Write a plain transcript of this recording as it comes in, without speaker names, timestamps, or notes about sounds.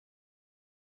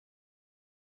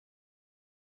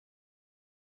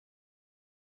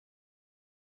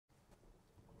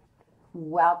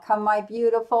Welcome, my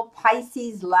beautiful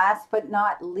Pisces, last but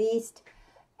not least,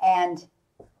 and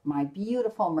my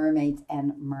beautiful mermaids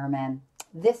and mermen.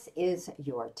 This is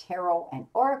your tarot and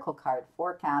oracle card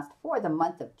forecast for the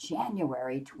month of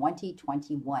January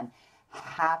 2021.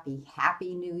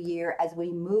 Happy new year as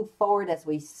we move forward, as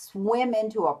we swim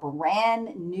into a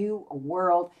brand new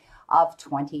world of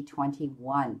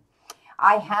 2021.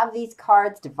 I have these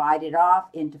cards divided off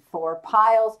into 4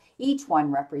 piles. Each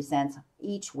one represents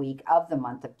each week of the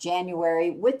month of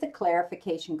January with the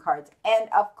clarification cards. And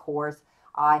of course,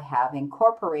 I have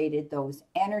incorporated those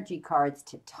energy cards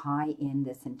to tie in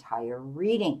this entire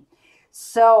reading.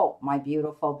 So, my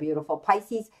beautiful, beautiful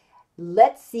Pisces,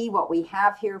 let's see what we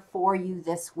have here for you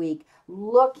this week.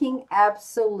 Looking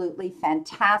absolutely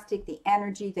fantastic. The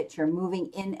energy that you're moving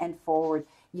in and forward.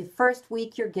 Your first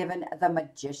week, you're given the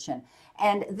Magician.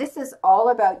 And this is all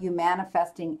about you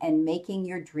manifesting and making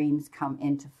your dreams come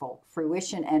into full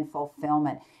fruition and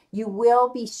fulfillment. You will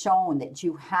be shown that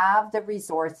you have the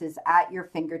resources at your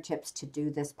fingertips to do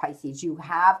this, Pisces. You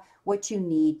have what you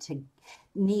need to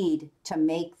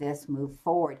make this move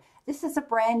forward. This is a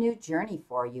brand new journey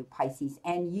for you, Pisces,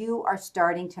 and you are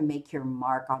starting to make your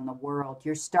mark on the world.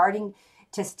 You're starting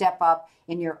to step up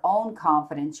in your own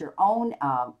confidence, your own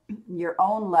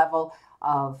level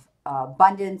of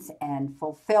abundance and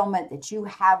fulfillment that you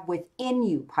have within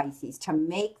you, Pisces, to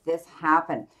make this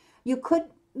happen. You could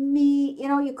be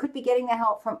getting the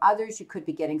help from others. You could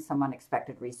be getting some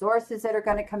unexpected resources that are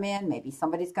going to come in. Maybe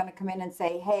somebody's going to come in and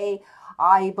say, hey,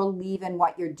 I believe in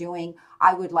what you're doing.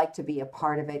 I would like to be a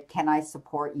part of it. Can I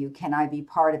support you? Can I be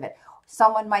part of it?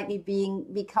 Someone might be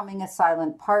becoming a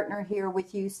silent partner here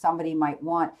with you. Somebody might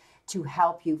want to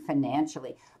help you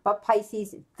financially. But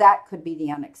Pisces, that could be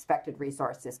the unexpected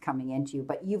resources coming into you.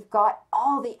 But you've got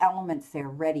all the elements there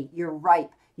ready. You're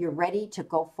ripe. You're ready to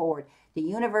go forward. The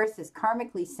universe is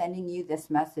karmically sending you this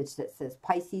message that says,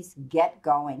 Pisces, get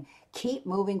going. Keep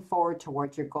moving forward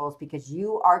towards your goals because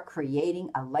you are creating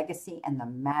a legacy and the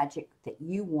magic that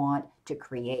you want to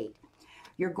create.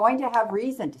 You're going to have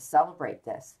reason to celebrate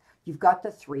this. You've got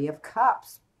the 3 of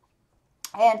Cups.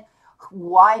 And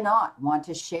why not want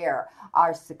to share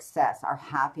our success, our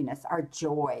happiness, our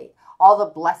joy, all the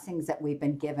blessings that we've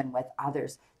been given with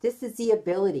others? This is the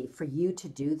ability for you to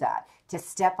do that, to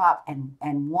step up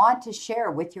and want to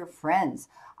share with your friends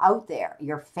out there,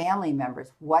 your family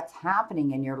members, what's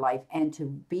happening in your life, and to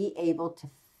be able to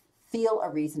feel a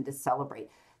reason to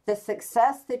celebrate. The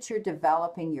success that you're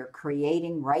developing, you're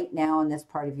creating right now in this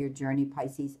part of your journey,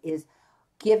 Pisces, is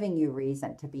giving you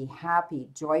reason to be happy,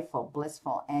 joyful,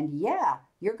 blissful. And yeah,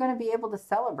 you're going to be able to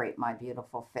celebrate, my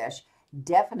beautiful fish,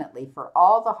 definitely, for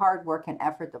all the hard work and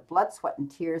effort, the blood, sweat,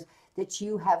 and tears that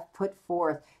you have put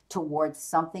forth towards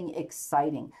something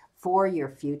exciting for your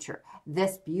future.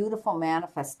 This beautiful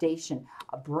manifestation,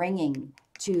 bringing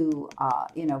to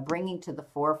the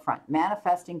forefront,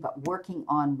 manifesting, but working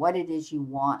on what it is you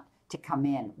want to come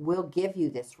in will give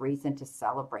you this reason to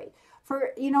celebrate.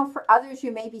 For others,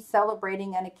 you may be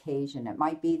celebrating an occasion. It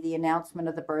might be the announcement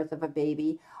of the birth of a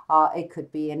baby. It could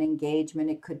be an engagement.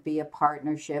 It could be a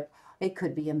partnership. It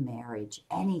could be a marriage,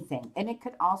 anything. And it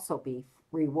could also be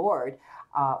reward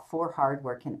for hard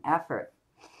work and effort.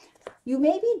 You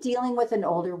may be dealing with an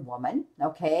older woman,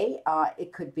 okay?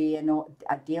 It could be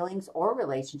a dealings or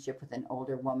relationship with an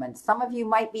older woman. Some of you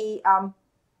might be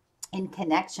in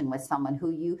connection with someone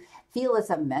who you feel is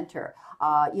a mentor.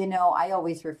 I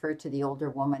always refer to the older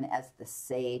woman as the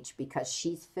sage because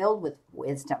she's filled with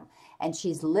wisdom and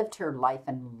she's lived her life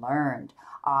and learned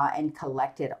and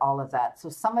collected all of that. So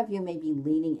some of you may be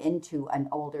leaning into an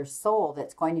older soul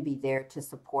that's going to be there to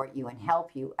support you and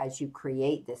help you as you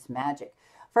create this magic.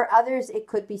 For others, it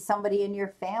could be somebody in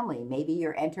your family. Maybe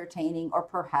you're entertaining or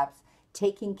perhaps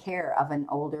taking care of an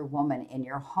older woman in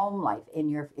your home life, in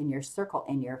your circle,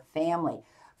 in your family.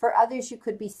 For others, you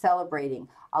could be celebrating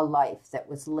a life that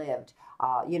was lived.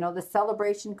 The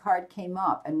celebration card came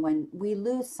up, and when we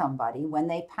lose somebody, when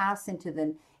they pass into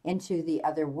the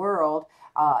other world,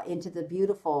 into the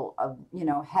beautiful,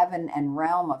 heaven and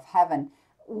realm of heaven,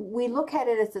 we look at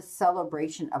it as a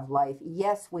celebration of life.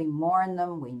 Yes, we mourn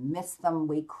them, we miss them,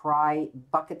 we cry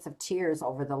buckets of tears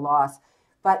over the loss.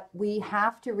 But we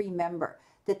have to remember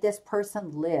that this person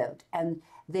lived and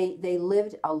they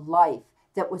lived a life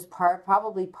that was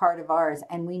probably part of ours.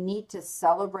 And we need to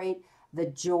celebrate the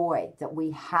joy that we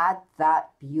had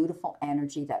that beautiful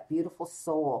energy, that beautiful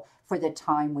soul for the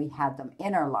time we had them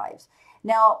in our lives.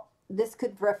 Now, this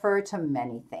could refer to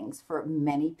many things for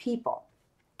many people.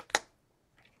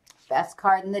 Best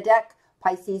card in the deck,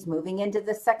 Pisces, moving into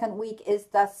the second week is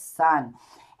the Sun.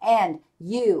 And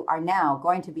you are now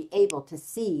going to be able to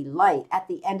see light at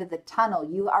the end of the tunnel.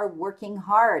 You are working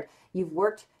hard. You've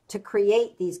worked to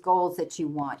create these goals that you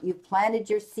want. You've planted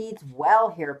your seeds well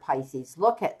here, Pisces.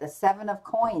 Look at the 7 of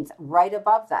coins right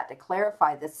above that to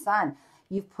clarify the sun.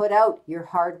 You've put out your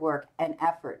hard work and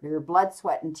effort, your blood,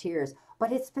 sweat, and tears,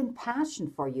 but it's been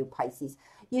passion for you, Pisces.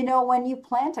 You know, when you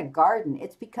plant a garden,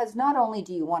 it's because not only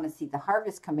do you want to see the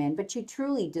harvest come in, but you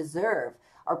truly deserve,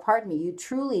 or pardon me, you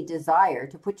truly desire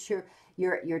to put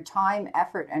your time,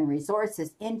 effort, and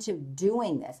resources into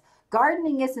doing this.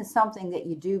 Gardening isn't something that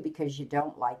you do because you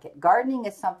don't like it. Gardening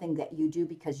is something that you do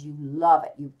because you love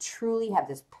it. You truly have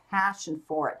this passion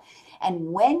for it.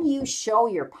 And when you show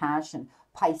your passion,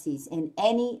 Pisces, in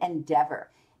any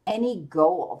endeavor, any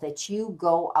goal that you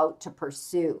go out to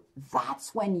pursue,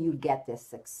 that's when you get this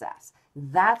success.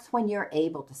 That's when you're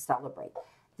able to celebrate.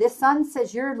 This sun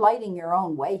says you're lighting your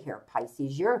own way here,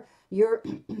 Pisces. You're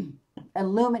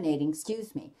illuminating,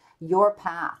 your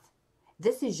path.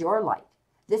 This is your light.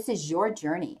 This is your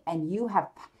journey, and you have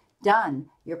done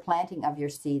your planting of your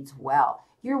seeds well.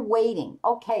 You're waiting.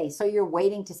 Okay, so you're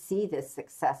waiting to see this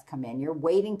success come in. You're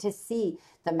waiting to see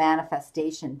the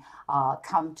manifestation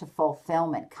come to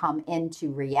fulfillment, come into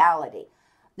reality.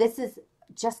 This is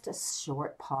just a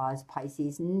short pause,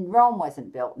 Pisces. Rome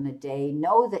wasn't built in a day.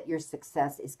 Know that your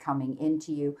success is coming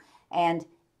into you, and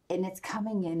it's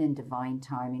coming in divine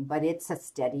timing, but it's a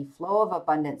steady flow of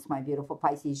abundance, my beautiful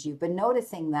Pisces. You've been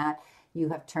noticing that. You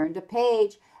have turned a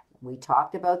page. We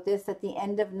talked about this at the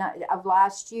end of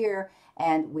last year,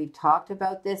 and we've talked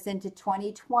about this into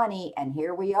 2020, and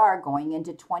here we are going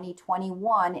into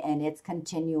 2021, and it's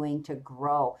continuing to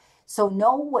grow. So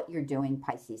know what you're doing,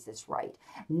 Pisces, is right.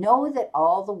 Know that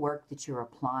all the work that you're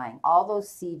applying, all those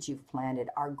seeds you've planted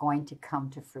are going to come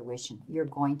to fruition. You're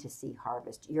going to see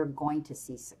harvest. You're going to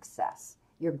see success.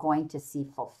 You're going to see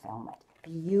fulfillment.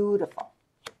 Beautiful.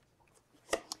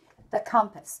 The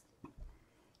compass.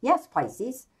 Yes,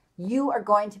 Pisces, you are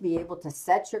going to be able to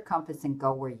set your compass and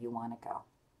go where you want to go.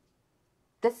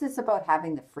 This is about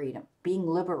having the freedom, being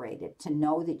liberated to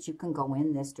know that you can go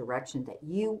in this direction that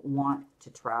you want to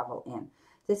travel in.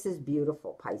 This is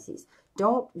beautiful, Pisces.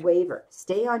 Don't waver.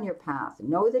 Stay on your path.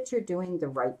 Know that you're doing the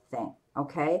right thing,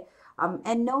 okay?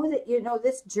 And know that, you know,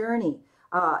 this journey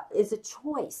is a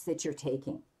choice that you're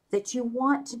taking, that you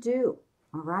want to do,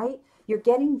 all right? You're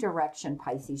getting direction,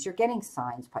 Pisces. You're getting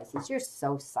signs, Pisces. You're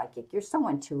so psychic. You're so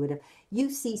intuitive. You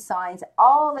see signs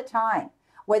all the time,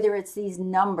 whether it's these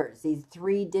numbers, these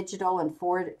 3 digital and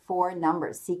 4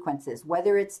 numbers sequences,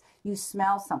 whether it's you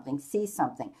smell something, see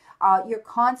something. You're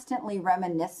constantly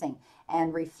reminiscing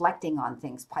and reflecting on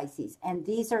things, Pisces. And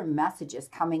these are messages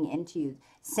coming into you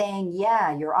saying,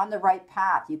 yeah, you're on the right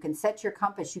path. You can set your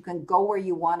compass. You can go where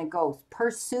you want to go.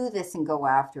 Pursue this and go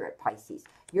after it, Pisces.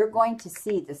 You're going to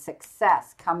see the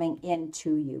success coming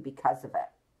into you because of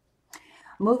it.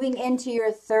 Moving into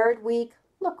your 3rd week,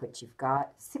 look what you've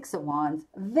got. 6 of Wands,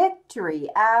 victory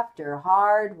after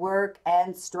hard work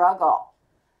and struggle.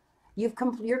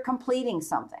 You're completing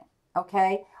something,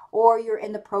 okay? Or you're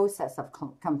in the process of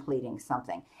completing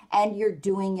something, and you're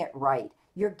doing it right.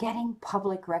 You're getting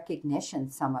public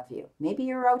recognition, some of you. Maybe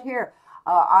you're out here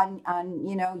on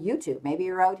YouTube. Maybe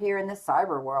you're out here in the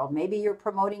cyber world. Maybe you're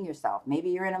promoting yourself. Maybe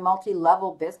you're in a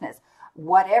multi-level business.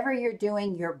 Whatever you're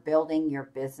doing, you're building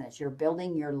your business. You're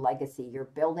building your legacy. You're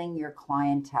building your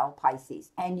clientele,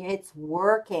 Pisces. And it's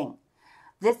working.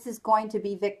 This is going to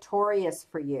be victorious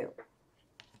for you.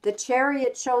 The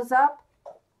Chariot shows up.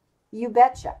 You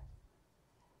betcha.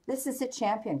 This is a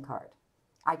champion card,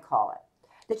 I call it.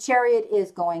 The Chariot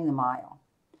is going the mile.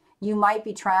 You might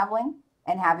be traveling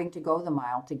and having to go the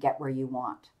mile to get where you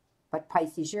want. But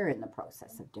Pisces, you're in the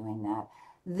process of doing that.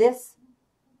 This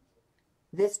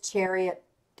Chariot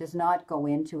does not go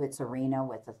into its arena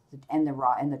with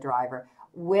the driver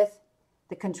with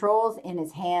the controls in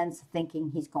his hands, thinking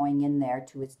he's going in there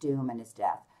to his doom and his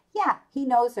death. Yeah, he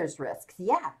knows there's risks.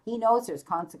 Yeah, he knows there's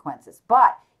consequences.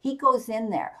 But he goes in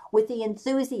there with the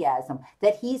enthusiasm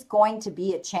that he's going to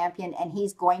be a champion and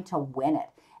he's going to win it.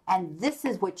 And this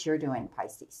is what you're doing,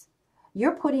 Pisces.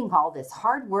 You're putting all this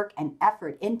hard work and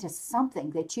effort into something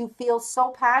that you feel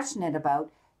so passionate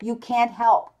about, you can't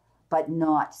help but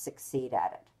not succeed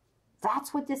at it.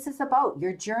 That's what this is about.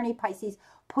 Your journey, Pisces,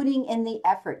 putting in the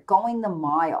effort, going the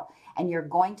mile, and you're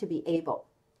going to be able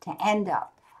to end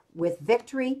up with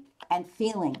victory and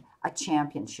feeling a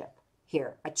championship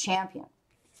here, a champion.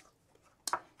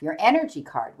 Your energy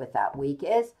card with that week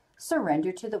is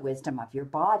surrender to the wisdom of your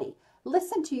body.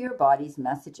 Listen to your body's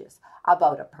messages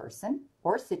about a person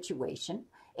or situation.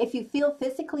 If you feel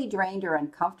physically drained or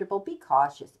uncomfortable, be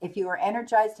cautious. If you are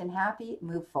energized and happy,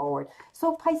 move forward.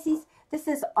 So Pisces, this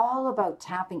is all about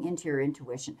tapping into your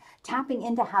intuition, tapping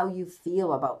into how you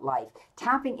feel about life,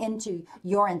 tapping into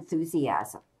your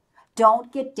enthusiasm.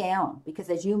 Don't get down, because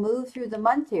as you move through the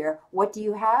month here, what do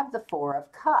you have? The Four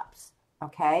of Cups.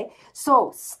 Okay,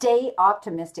 so stay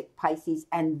optimistic, Pisces,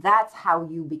 and that's how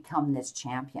you become this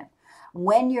champion.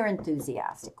 When you're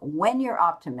enthusiastic, when you're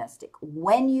optimistic,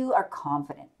 when you are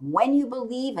confident, when you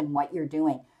believe in what you're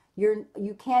doing,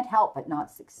 you can't help but not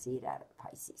succeed at it,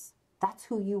 Pisces. That's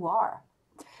who you are.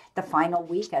 The final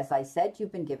week, as I said,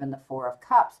 you've been given the Four of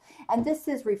Cups. And this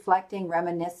is reflecting,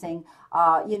 reminiscing,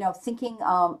 thinking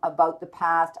about the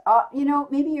past.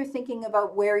 Maybe you're thinking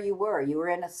about where you were. You were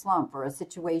in a slump or a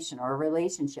situation or a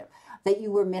relationship that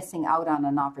you were missing out on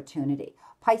an opportunity.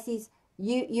 Pisces,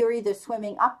 you're either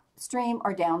swimming upstream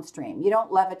or downstream. You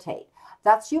don't levitate.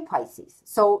 That's you, Pisces.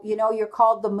 So, you're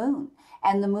called the moon.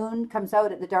 And the moon comes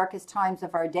out at the darkest times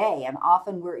of our day. And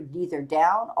often we're either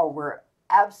down or we're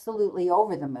absolutely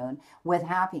over the moon with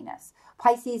happiness.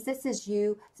 Pisces, this is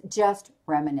you just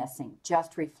reminiscing,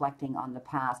 just reflecting on the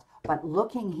past. But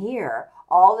looking here,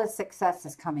 all the success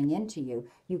is coming into you.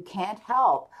 You can't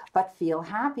help but feel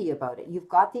happy about it. You've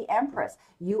got the Empress.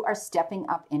 You are stepping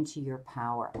up into your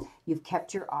power. You've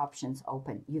kept your options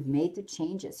open. You've made the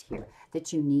changes here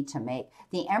that you need to make.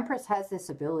 The Empress has this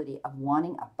ability of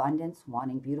wanting abundance,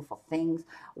 wanting beautiful things,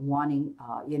 wanting,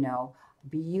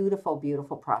 beautiful,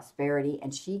 beautiful prosperity,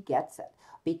 and she gets it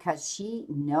because she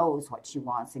knows what she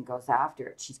wants and goes after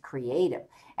it. She's creative,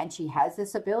 and she has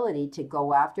this ability to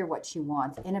go after what she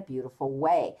wants in a beautiful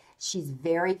way. She's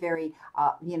very, very,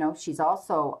 she's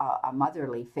also a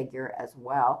motherly figure as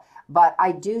well, but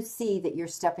I do see that you're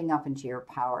stepping up into your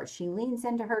power. She leans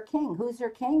into her king. Who's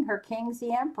her king? Her king's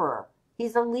the Emperor.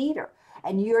 He's a leader.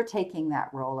 And you're taking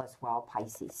that role as well,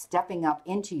 Pisces, stepping up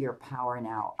into your power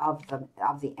now of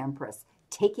the Empress,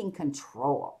 taking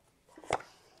control.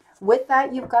 With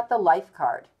that, you've got the Life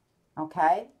card,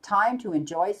 okay? Time to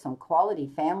enjoy some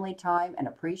quality family time and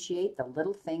appreciate the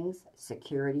little things,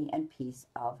 security and peace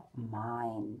of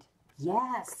mind.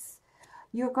 Yes,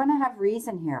 you're going to have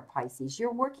reason here, Pisces.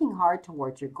 You're working hard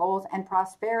towards your goals, and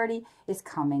prosperity is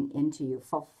coming into you.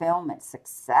 Fulfillment,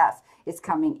 success is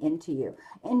coming into you.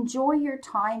 Enjoy your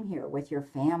time here with your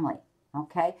family,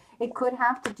 okay? It could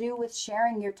have to do with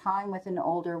sharing your time with an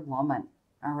older woman,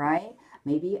 all right?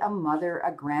 Maybe a mother,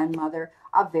 a grandmother,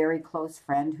 a very close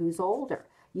friend who's older.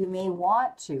 You may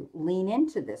want to lean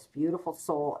into this beautiful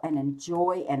soul and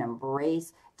enjoy and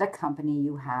embrace the company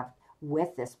you have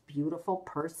with this beautiful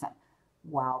person.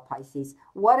 Wow, Pisces,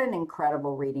 what an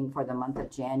incredible reading for the month of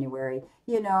January.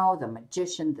 The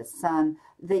Magician, the Sun,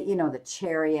 the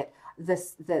Chariot,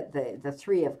 the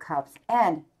Three of Cups,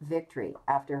 and victory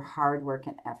after hard work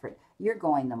and effort. You're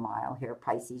going the mile here,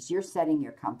 Pisces. You're setting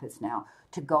your compass now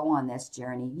to go on this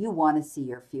journey. You want to see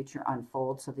your future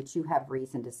unfold so that you have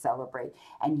reason to celebrate,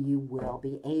 and you will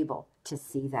be able to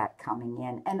see that coming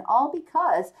in. And all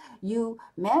because you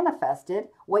manifested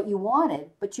what you wanted,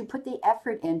 but you put the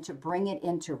effort in to bring it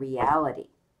into reality.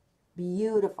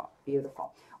 Beautiful,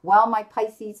 beautiful. Well, my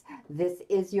Pisces, this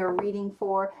is your reading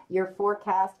for your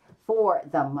forecast for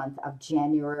the month of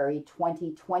January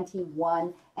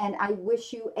 2021. And I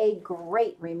wish you a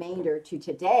great remainder to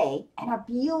today and a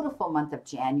beautiful month of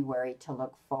January to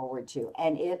look forward to.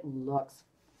 And it looks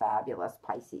fabulous,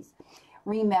 Pisces.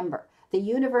 Remember, the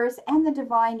universe and the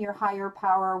divine, your higher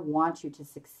power, want you to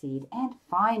succeed and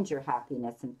find your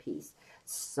happiness and peace.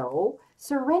 So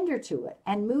surrender to it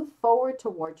and move forward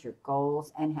towards your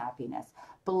goals and happiness.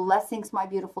 Blessings, my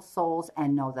beautiful souls,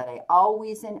 and know that I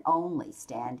always and only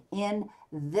stand in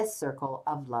this circle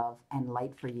of love and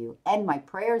light for you. And my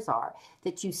prayers are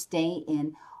that you stay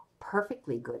in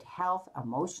perfectly good health,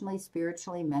 emotionally,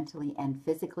 spiritually, mentally, and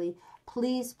physically.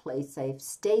 Please play safe,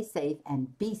 stay safe,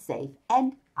 and be safe.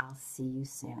 And I'll see you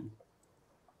soon.